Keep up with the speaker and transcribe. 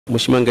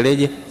Mheshimiwa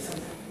Ngeleja.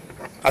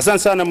 Asante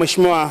sana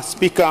Mheshimiwa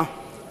Spika.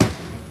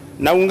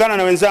 Naungana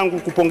na wenzangu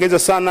kupongeza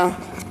sana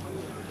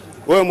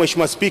wewe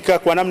Mheshimiwa Spika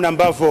kwa namna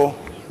ambavyo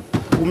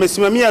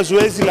umesimamia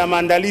zoezi la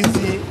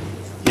maandalizi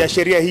ya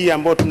sheria hii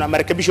ambayo tuna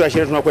marekebisho ya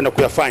sheria tunakwenda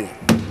kuyafanya.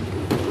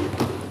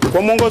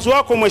 Kwa mwongozo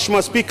wako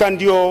Mheshimiwa Spika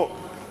ndio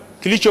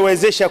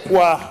kilichowezesha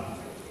kwa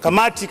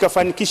kamati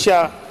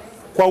kafanikisha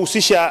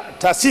kuhusisha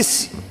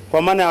taasisi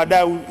kwa maana ya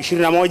wadau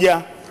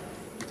 21,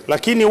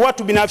 lakini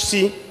watu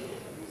binafsi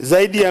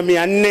zaidi ya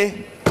 400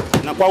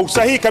 na kwa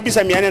usahihi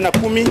kabisa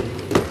 410.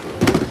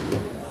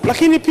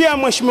 Lakini pia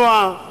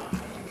Mheshimiwa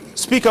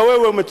Spika,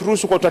 wewe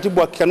umeturuhusu kwa utaratibu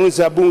wa kanuni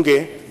za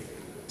bunge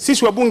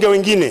sisi wabunge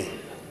wengine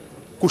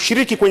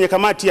kushiriki kwenye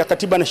kamati ya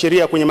katiba na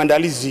sheria kwenye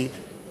maandalizi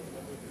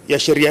ya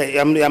sheria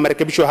ya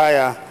marekebisho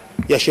haya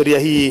ya sheria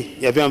hii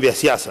ya vyama vya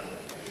siasa.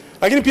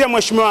 Lakini pia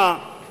Mheshimiwa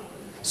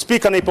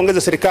Spika,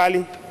 naipongeza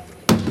serikali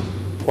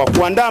kwa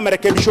kuandaa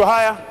marekebisho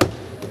haya,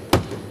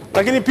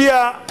 lakini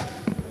pia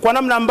kwa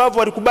namna ambavyo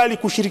walikubali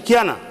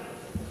kushirikiana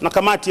na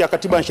kamati ya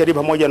katiba na sheria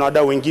pamoja na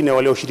wadau wengine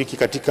walioshiriki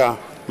katika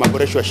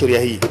maboresho ya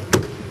sheria hii.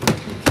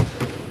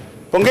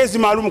 Pongezi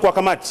maalum kwa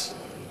kamati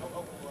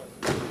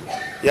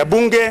ya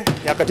bunge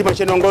ya katiba na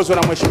sheria inaongozwa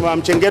na Mheshimiwa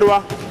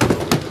Mchengerwa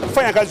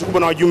kufanya kazi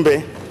kubwa na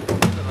wajumbe.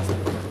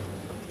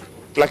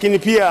 Lakini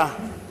pia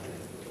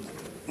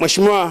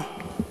Mheshimiwa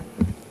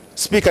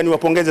Spika,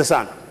 niwapongeze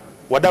sana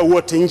wadau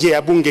wote nje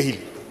ya bunge hili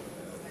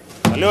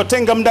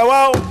waliotenga muda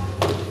wao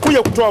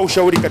kuja kutoa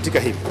ushauri katika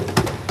hili.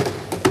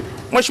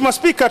 Mheshimiwa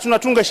Spika,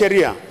 tunatunga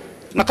sheria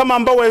na kama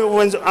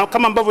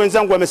ambavyo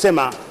wenzangu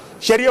wamesema,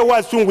 sheria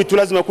huwa tungwi tu,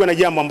 lazima kuwe na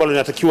jambo ambalo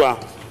linatakiwa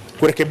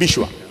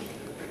kurekebishwa.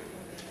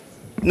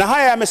 Na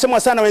haya yamesemwa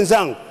sana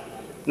wenzangu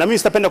na mimi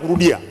sitapenda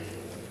kurudia,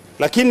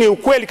 lakini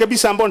ukweli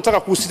kabisa ambao nataka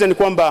kusisitiza ni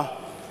kwamba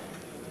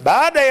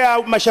baada ya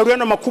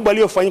mashauriano makubwa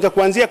yaliyofanyika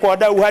kuanzia kwa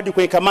wadau hadi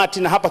kwenye kamati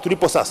na hapa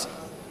tulipo sasa,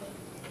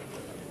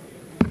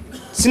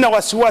 sina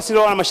wasiwasi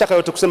wala mashaka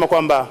yote kusema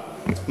kwamba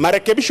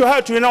marekebisho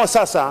hayo tulionao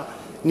sasa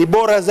ni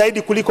bora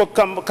zaidi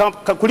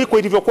kuliko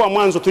ilivyokuwa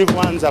mwanzo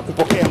tulivyoanza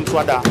kupokea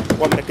mswada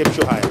wa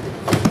marekebisho haya.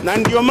 Na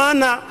ndio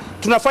maana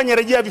tunafanya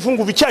rejea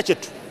vifungu vichache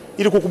tu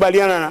ili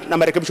kukubaliana na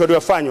marekebisho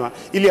yaliyofanywa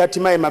ili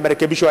hatimaye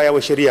marekebisho haya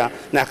yawe sheria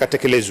na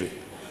yakatekelezwe.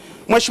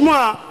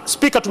 Mheshimiwa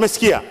Spika,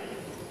 tumesikia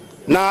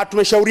na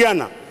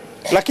tumeshauriana,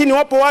 lakini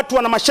wapo watu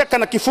wana mashaka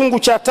na kifungu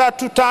cha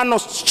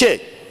 3(5)c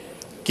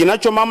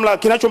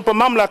kinachompa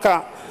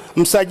mamlaka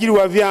msajili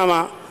wa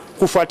vyama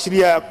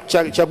kufuatilia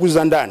chaguzi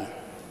za ndani.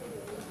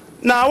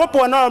 Na wapo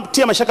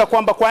wanaotia mashaka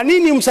kwamba kwa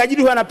nini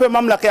msajili huyo anapewa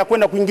mamlaka ya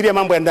kwenda kuingilia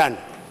mambo ya ndani.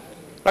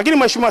 Lakini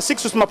Mheshimiwa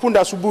Sixtus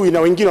Mapunda asubuhi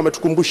na wengine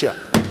wametukumbusha,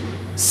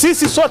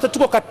 sisi sote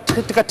tuko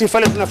katika taifa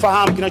letu,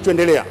 tunafahamu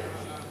kinachoendelea.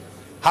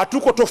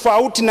 Hatuko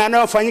tofauti na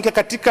yanayofanyika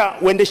katika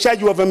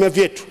uendeshaji wa vyama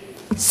vyetu.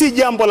 Si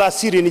jambo la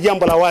siri, ni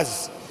jambo la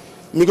wazi.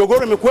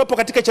 Migogoro imekuwepo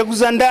katika chaguzi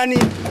za ndani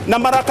na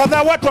mara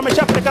kadhaa watu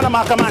wameshapelekana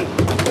mahakamani.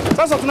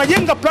 Sasa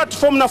tunajenga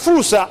platform na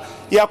fursa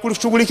ya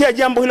kulishughulikia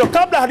jambo hilo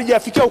kabla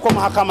halijafikia huko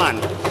mahakamani,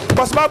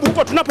 kwa sababu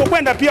huko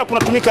tunapokwenda pia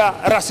kunatumika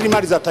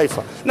rasilimali za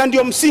taifa, na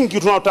ndio msingi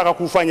tunaotaka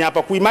kufanya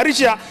hapa,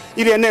 kuimarisha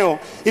ile eneo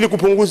ili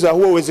kupunguza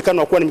huo uwezekano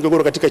wa kuwa na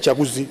migogoro katika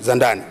chaguzi za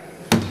ndani.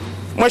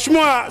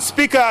 Mheshimiwa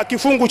Spika,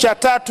 kifungu cha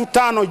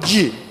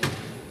 3(5)g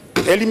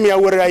elimu ya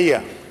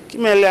uraia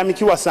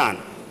kimelalamikiwa sana,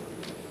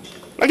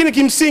 lakini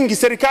kimsingi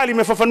serikali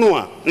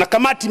imefafanua na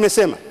kamati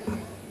imesema,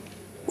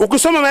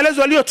 ukisoma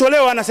maelezo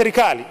yaliyotolewa na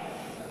serikali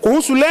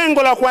kuhusu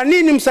lengo la kwa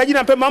nini msajili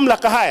anapewa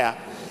mamlaka haya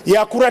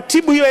ya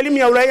kuratibu hiyo elimu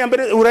ya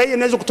uraia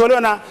inaweza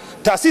kutolewa na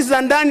taasisi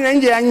za ndani na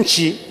nje ya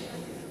nchi,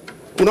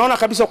 unaona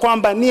kabisa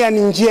kwamba nia ni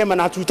njema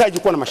na hatuhitaji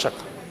kuwa na mashaka.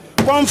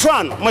 Kwa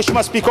mfano,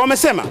 Mheshimiwa Spika,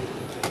 wamesema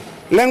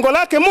lengo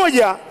lake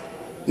moja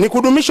ni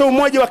kudumisha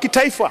umoja wa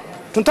kitaifa.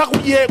 Tunataka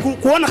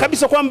kuona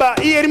kabisa kwamba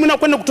hii elimu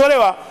inayokwenda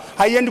kutolewa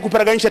haiendi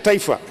kuparaganisha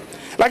taifa.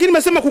 Lakini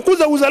imesema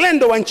kukuza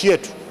uzalendo wa nchi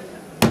yetu,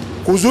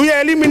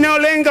 kuzuia elimu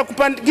inayolenga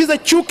kupandikiza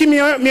chuki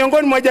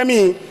miongoni mwa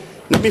jamii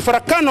na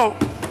mifarakano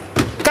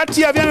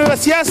kati ya vyama vya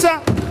siasa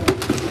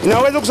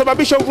inaweza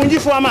kusababisha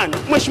uvunjifu wa amani.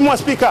 Mheshimiwa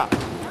Spika,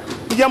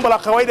 ni jambo la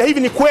kawaida. Hivi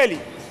ni kweli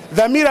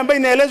dhamira ambayo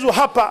inaelezwa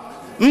hapa,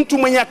 mtu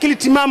mwenye akili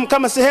timamu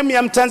kama sehemu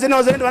ya Mtanzania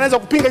wazalendo anaweza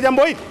kupinga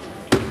jambo hili?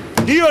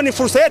 Hiyo ni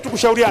fursa yetu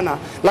kushauriana,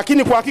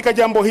 lakini kwa hakika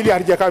jambo hili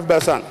halijakaa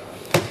vibaya sana.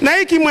 Na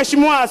hiki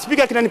Mheshimiwa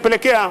Spika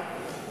kinanipelekea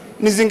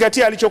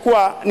nizingatia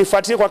alichokuwa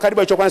nifuatilie kwa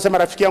karibu alichokuwa anasema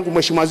rafiki yangu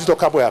Mheshimiwa Zito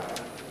Kabwe hapa.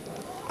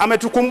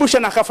 Ametukumbusha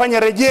na akafanya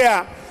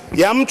rejea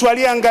ya mtu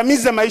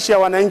aliyeangamiza maisha ya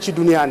wananchi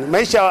duniani,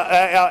 maisha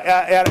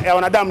ya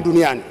wanadamu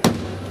duniani,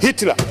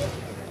 Hitler.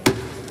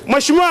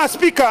 Mheshimiwa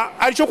Spika,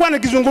 alichokuwa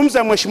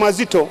anakizungumza Mheshimiwa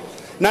Zito,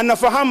 na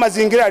nafahamu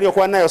mazingira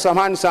aliyokuwa nayo,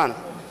 samahani sana,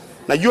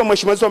 najua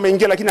Mheshimiwa Zito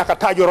ameingia lakini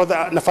akatajwa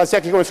orodha nafasi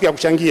yake kama imefika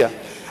kuchangia.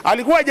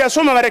 Alikuwa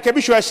hajasoma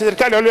marekebisho ya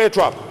serikali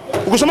yaliyoletwa hapa.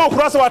 Ukisoma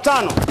ukurasa wa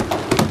 5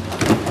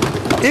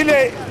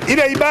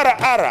 ile ibara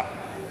ara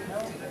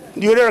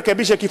ndio ile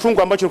rekebisha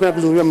kifungu ambacho kuna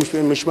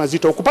kuzungumzia Mheshimiwa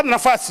Zito, ukupata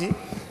nafasi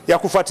ya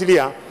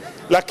kufuatilia,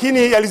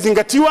 lakini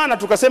yalizingatiwa na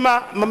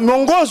tukasema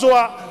mwongozo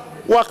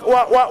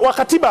wa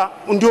katiba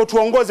ndio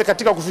tuongoze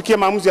katika kufikia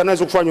maamuzi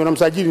yanaweza kufanywa na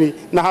msajili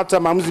na hata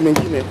maamuzi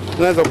mengine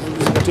yanaweza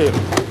kuzingatia.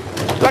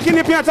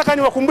 Lakini pia nataka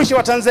niwakumbushe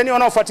Watanzania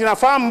wanaofuatilia,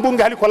 nafahamu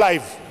bunge haliko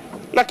live,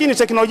 lakini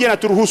teknolojia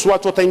inaturuhusu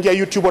watu wataingia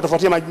YouTube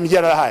watafuatilia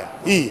mijadala haya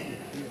hii.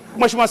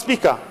 Mheshimiwa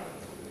Spika,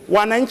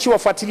 wananchi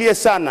wafuatilie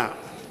sana,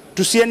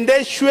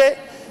 tusiendeshwe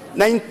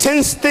na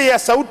intensity ya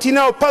sauti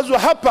inayopazwa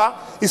hapa,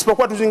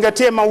 isipokuwa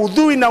tuzingatie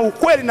maudhui na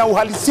ukweli na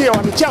uhalisia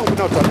wa michango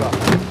inayotolewa.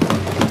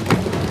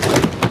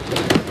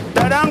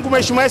 Dadangu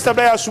Mheshimiwa Esther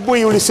Baya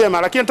asubuhi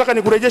ulisema, lakini nataka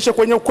nikurejeshe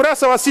kwenye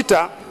ukurasa wa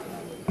 6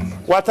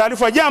 wa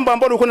taarifa, jambo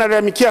ambalo ulikuwa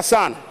unalalamikia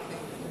sana,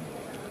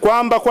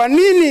 kwamba kwa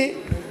nini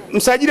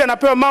msajili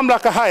anapewa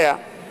mamlaka haya.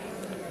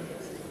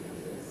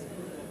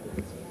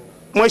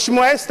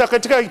 Mheshimiwa Esther,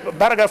 katika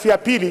paragrafu ya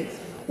 2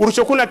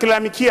 ulichokuwa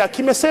unakilalamikia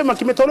kimesema,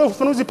 kimetolewa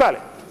ufafanuzi pale.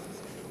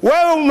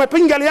 Wewe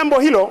umepinga jambo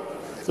hilo,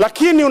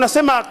 lakini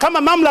unasema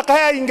kama mamlaka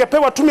haya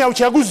ingepewa tume ya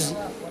uchaguzi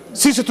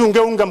sisi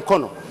tungeunga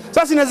mkono.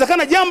 Sasa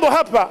inawezekana jambo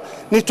hapa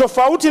ni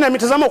tofauti na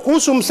mitazamo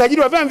kuhusu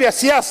msajili wa vyama vya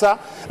siasa,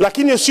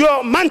 lakini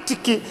sio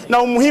mantiki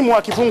na umuhimu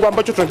wa kifungu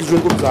ambacho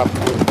tunakizungumza hapa.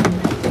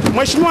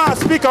 Mheshimiwa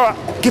Spika,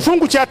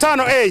 kifungu cha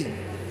 5A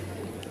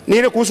ni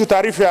ile kuhusu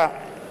taarifa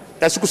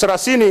ya siku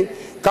 30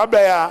 kabla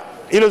ya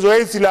ile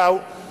zoezi la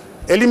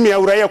elimu ya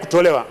uraia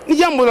kutolewa. Ni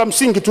jambo la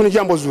msingi tu, ni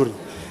jambo zuri.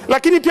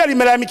 Lakini pia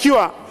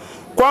limelalamikiwa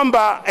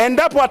kwamba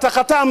endapo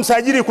atakataa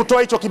msajili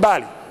kutoa hicho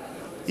kibali,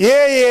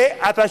 yeye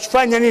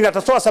atafanya nini?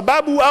 Atatoa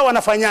sababu au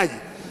anafanyaje?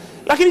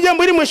 Lakini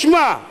jambo hili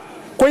Mheshimiwa,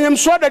 kwenye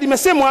mswada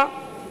limesemwa,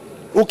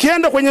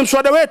 ukienda kwenye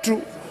mswada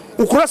wetu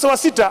ukurasa wa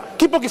 6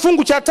 kipo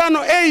kifungu cha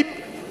 5A,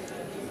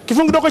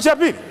 kifungu dogo cha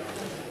 2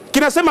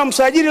 kinasema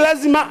msajili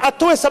lazima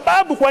atoe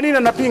sababu kwa nini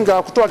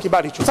anapinga kutoa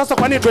kibali hicho. Sasa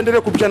kwa nini tuendelee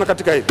kupishana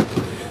katika hili?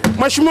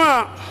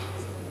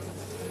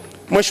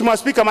 Mheshimiwa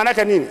Spika, maana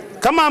yake nini?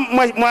 Kama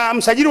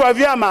msajili wa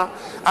vyama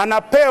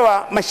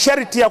anapewa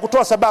masharti ya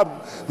kutoa sababu,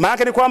 maana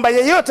yake ni kwamba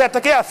yeyote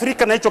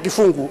atakayeathirika na hicho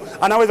kifungu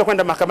anaweza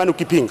kwenda mahakamani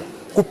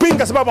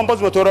kupinga sababu ambazo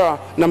zimetolewa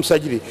na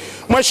msajili.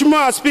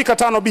 Mheshimiwa Spika,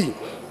 5B,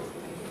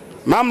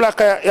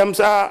 mamlaka ya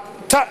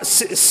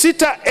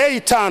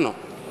 6A5,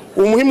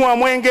 umuhimu wa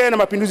mwenge na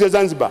mapinduzi ya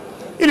Zanzibar.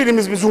 Ili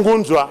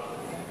limezungumzwa,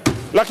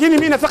 lakini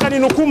mimi nataka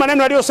ninukuu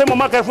maneno yaliyosemwa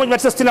mwaka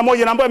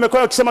 1961 na ambayo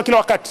yamekuwa yakisema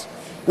kila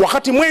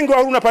wakati mwenge wa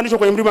uhuru unapandishwa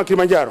kwenye mlima wa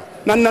Kilimanjaro,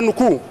 na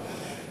ninanukuu.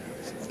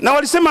 Na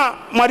walisema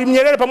Mwalimu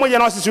Nyerere pamoja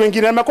na wasisi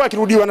wengine, na amekuwa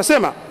akirudiwa,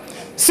 anasema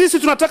sisi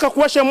tunataka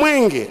kuwasha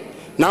mwenge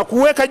na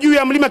kuweka juu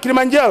ya mlima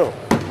Kilimanjaro,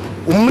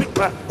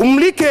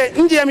 umlike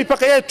nje ya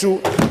mipaka yetu,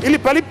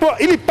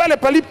 ili pale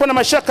palipo na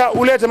mashaka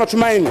ulete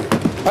matumaini,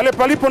 pale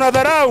palipo na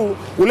dharau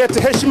ulete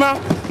heshima,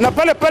 na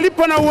pale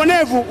palipo na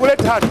uonevu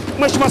ulete haki.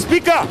 Mheshimiwa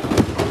Spika,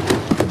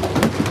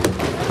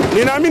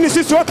 ninaamini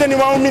sisi wote ni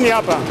waumini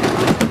hapa,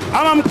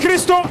 ama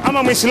Mkristo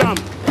ama Muislamu.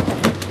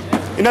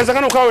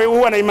 Inawezekana ukawe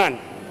huwa na imani.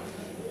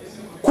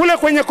 Kule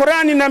kwenye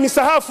Qurani na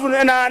misahafu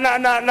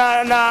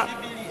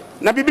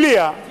na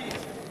Biblia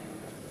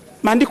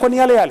maandiko ni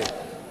yale yale,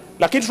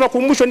 lakini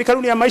tunakumbushwa ni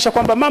kanuni ya maisha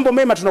kwamba mambo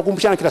mema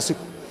tunakumbushana kila siku.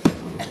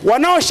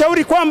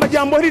 Wanaoshauri kwamba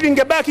jambo hili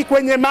lingebaki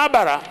kwenye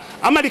maabara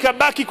ama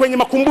likabaki kwenye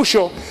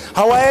makumbusho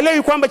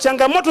hawaelewi kwamba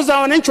changamoto za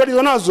wananchi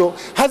walizonazo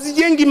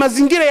hazijengi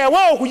mazingira ya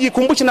wao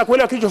kujikumbusha na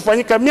kuelewa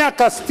kilichofanyika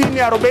miaka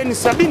 60, 40,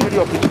 70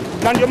 iliyopita.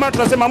 Na ndio maana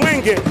tunasema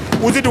mwenge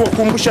uzidi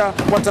kukumbusha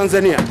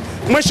Watanzania.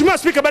 Mheshimiwa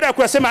Spika, baada ya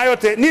kuyasema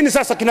yote, nini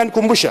sasa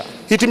kinanikumbusha?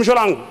 Hitimisho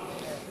langu,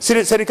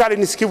 serikali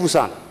ni sikivu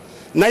sana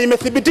na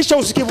imethibitisha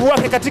usikivu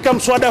wake katika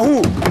mswada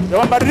huu wa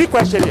mabadiliko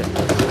ya sheria,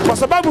 kwa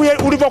sababu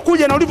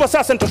ulivyokuja na ulivyo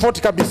sasa ni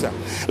tofauti kabisa.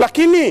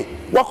 Lakini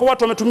wako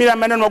watu wametumia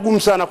maneno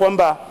magumu sana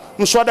kwamba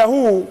mswada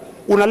huu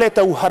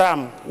unaleta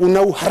uharamu,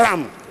 una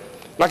uharamu,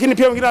 lakini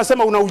pia wengine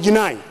wanasema una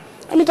ujinai.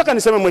 Mimi nataka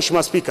niseme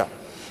Mheshimiwa Spika,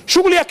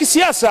 shughuli ya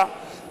kisiasa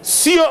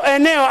sio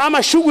eneo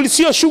ama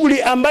sio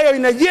shughuli ambayo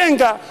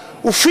inajenga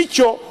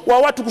uficho wa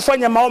watu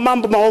kufanya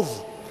mambo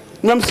maovu.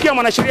 Nimemsikia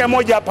mwanasheria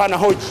mmoja hapa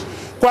anahoji,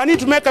 kwa nini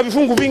tumeweka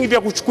vifungu vingi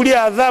vya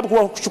kuchukulia adhabu,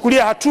 kwa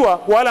kuchukulia hatua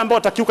kwa wale ambao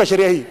watakiuka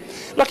sheria hii?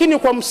 Lakini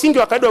kwa msingi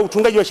wa kawaida wa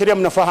utungaji wa sheria,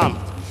 mnafahamu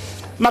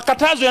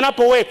makatazo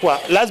yanapowekwa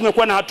lazima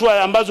kuwa na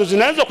hatua ambazo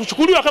zinaweza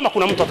kuchukuliwa kama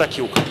kuna mtu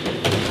atakiuka.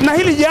 Na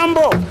hili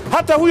jambo,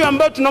 hata huyu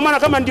ambaye tunamwona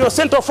kama ndio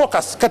central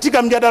focus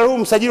katika mjadala huu,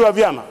 msajili wa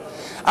vyama,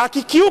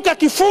 akikiuka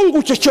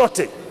kifungu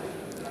chochote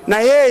na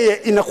yeye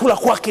inakula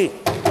kwake.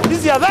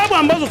 Hizi adhabu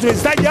ambazo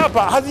tunazitaja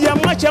hapa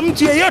hazijamwacha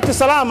mtu yeyote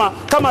salama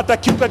kama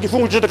atakiuka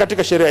kifungu chochote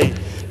katika sheria hii.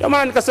 Ndio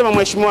maana nikasema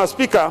Mheshimiwa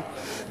Spika,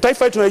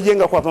 taifa hili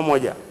tunalijenga kwa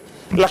pamoja,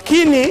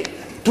 lakini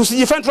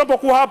tusijifanye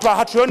tunapokuwa hapa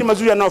hatuoni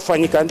mazuri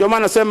yanayofanyika. Ndio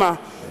maana nasema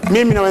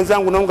mimi na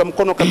wenzangu naunga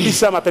mkono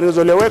kabisa mapendekezo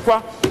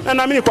yaliyowekwa, na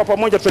naamini kwa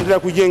pamoja tutaendelea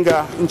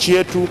kujenga nchi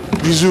yetu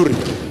vizuri.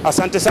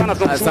 Asante sana,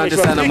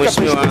 tunakushukuru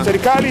Mheshimiwa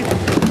serikali,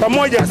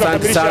 pamoja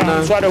tutakamilisha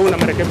mswada huu na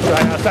marekebisho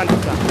haya. Asante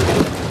sana.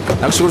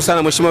 Nakushukuru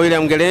sana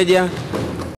Mheshimiwa Ngeleja.